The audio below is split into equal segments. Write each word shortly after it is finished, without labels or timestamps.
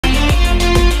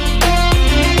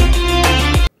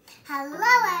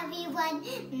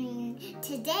everyone.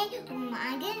 Today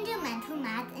I'm going to do mental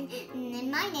math, and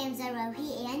my name's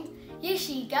Arohi and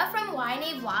Yashika from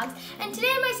YNA Vlogs, and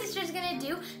today my sister's going to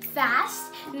do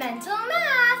fast mental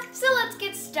math. So let's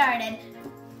get started.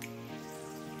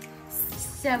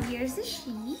 So here's the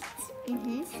sheet.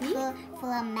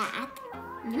 Full of math.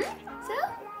 So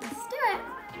let's do it.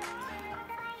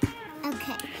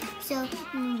 Okay, so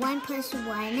 1 plus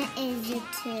 1 is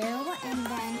 2, and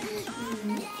then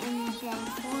 4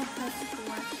 plus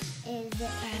 4 is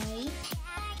 8,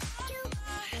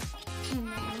 and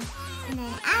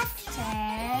then after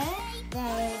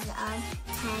there is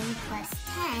 10 plus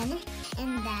 10,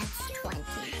 and that's 20.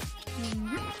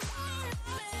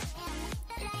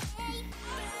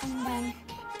 And then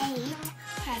 8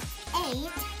 plus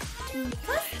 8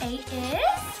 Plus 8 is?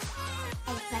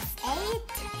 8 plus 8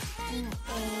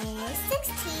 is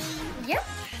 16. Yep.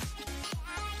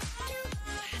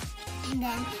 And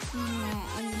then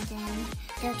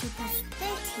 30 plus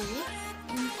 30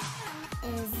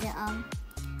 is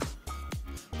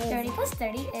 30 plus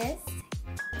 30 is?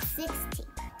 60.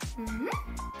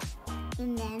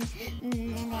 And then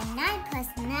 9 plus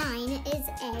 9 is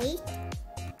 8.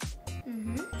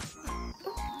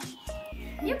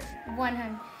 Yep.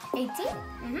 118.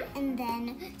 And then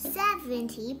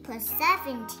 70 plus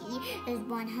 70 is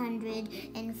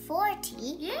 140.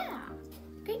 Yeah.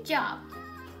 Good job.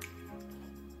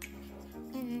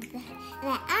 And then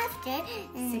after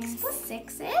 6 plus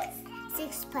 6 is?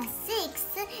 6 plus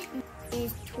 6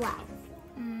 is 12.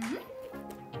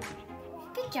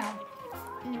 Good job.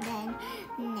 And then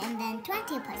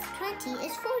 20 plus 20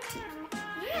 is 40.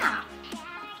 Yeah.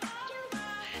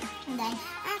 And then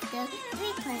after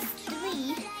 3 plus 3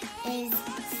 is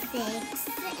 6,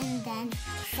 and then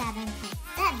 7 plus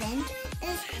 7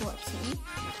 is 14.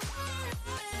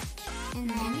 And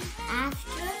then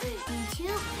after 2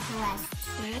 plus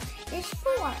 2 is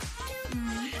 4.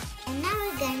 And now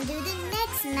we're going to do the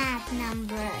next math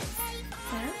numbers.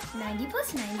 So 90 plus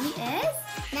 90 is?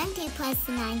 90 plus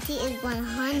 90 is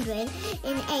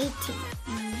 180.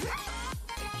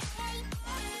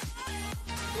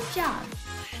 Good job.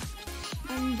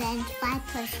 And then 5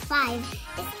 plus 5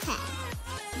 is 10.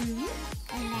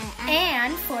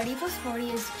 And 40 plus 40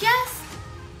 is just?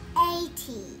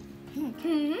 80.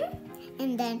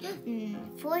 And then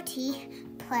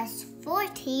 40 plus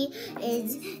 40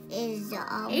 is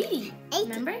 80.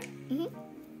 Remember?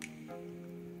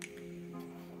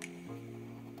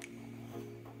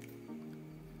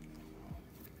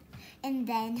 And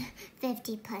then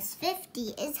 50 plus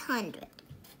 50 is 100.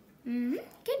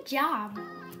 Good job.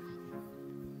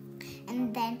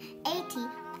 And then 80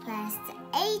 plus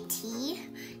 80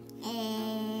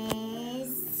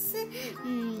 is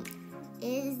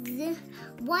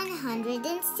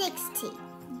 160.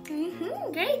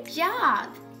 Great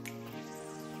job.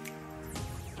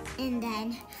 And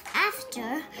then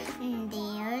after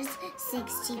there's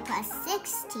 60 plus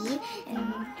 60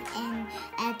 and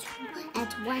at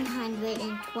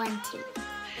 120.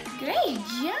 Great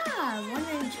job.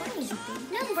 120 is a big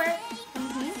number.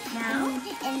 Now?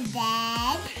 And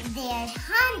then there's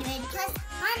 100 plus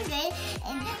 100,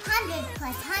 and 100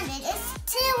 plus 100 is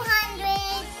 200.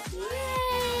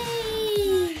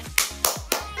 Yay!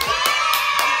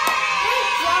 Great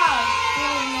job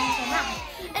doing mental math.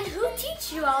 And who teach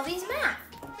you all these math?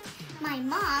 My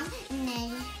mom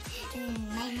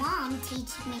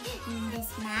teaches me this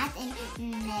math, and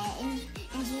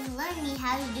she learned me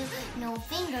how to do no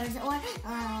fingers or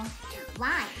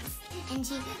lines, and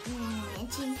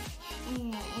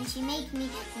she made me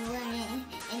learn it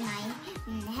in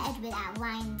my head without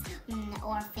lines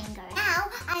or fingers. Now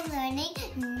I'm learning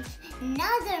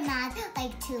another math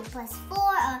like 2 plus 4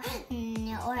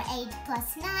 or 8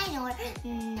 plus 9 or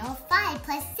 5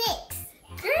 plus 6.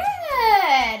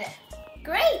 Good!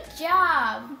 Great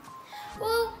job!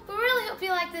 Well, we really hope you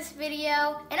like this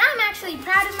video, and I'm actually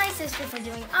proud of my sister for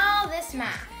doing all this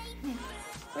math.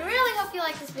 We really hope you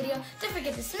like this video. Don't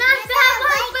forget to smash that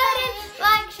like button,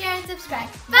 like, share, and subscribe.